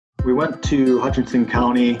We went to Hutchinson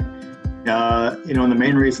County, and the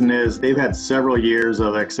main reason is they've had several years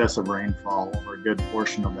of excessive rainfall over a good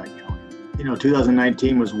portion of that county.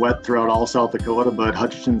 2019 was wet throughout all South Dakota, but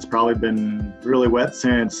Hutchinson's probably been really wet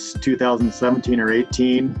since 2017 or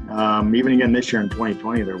 18. Even again this year in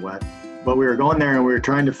 2020, they're wet. But we were going there and we were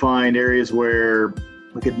trying to find areas where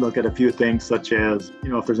we could look at a few things, such as,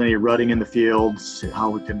 if there's any rutting in the fields,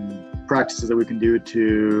 practices that we can do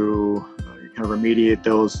to kind of remediate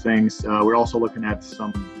those things. We're also looking at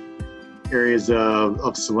some areas of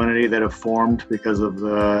salinity that have formed because of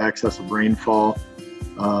the excessive rainfall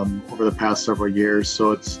over the past several years.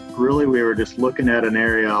 So we were just looking at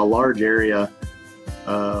a large area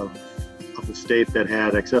of the state that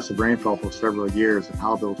had excessive rainfall for several years and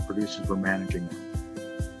how those producers were managing it.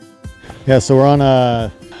 Yeah, so we're on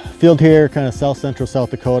a field here, kind of south-central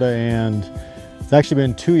South Dakota, and it's actually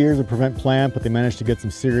been 2 years of prevent plant, but they managed to get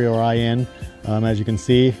some cereal rye in, as you can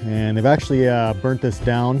see, and they've actually burnt this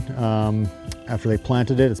down after they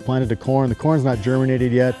planted it. It's planted to corn. The corn's not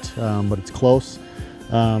germinated yet, but it's close.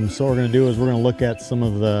 So what we're going to do is we're going to look at some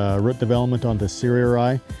of the root development on the cereal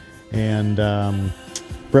rye, and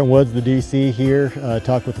Brent Woods, the DC here,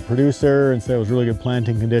 talked with the producer and said it was really good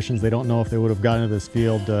planting conditions. They don't know if they would have gotten into this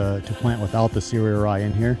field to plant without the cereal rye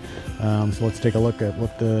in here. So let's take a look at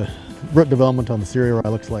what the root development on the cereal rye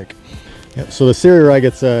looks like. Yep, so the cereal rye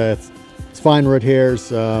gets it's fine root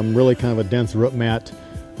hairs, really kind of a dense root mat,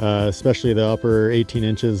 especially the upper 18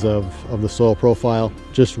 inches of the soil profile.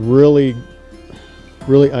 Just really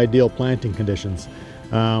ideal planting conditions.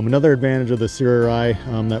 Another advantage of the cereal rye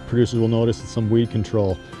that producers will notice is some weed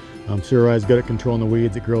control. Cereal rye is good at controlling the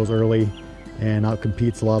weeds. It grows early and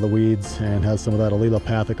outcompetes a lot of the weeds and has some of that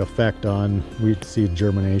allelopathic effect on wheat seed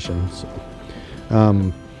germination. So,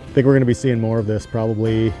 I think we're going to be seeing more of this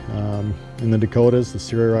probably in the Dakotas. The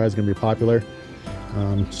cereal rye is going to be popular.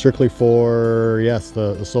 Strictly for, yes,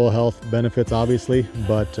 the soil health benefits obviously,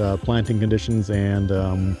 but planting conditions and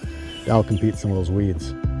outcompete some of those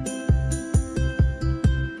weeds.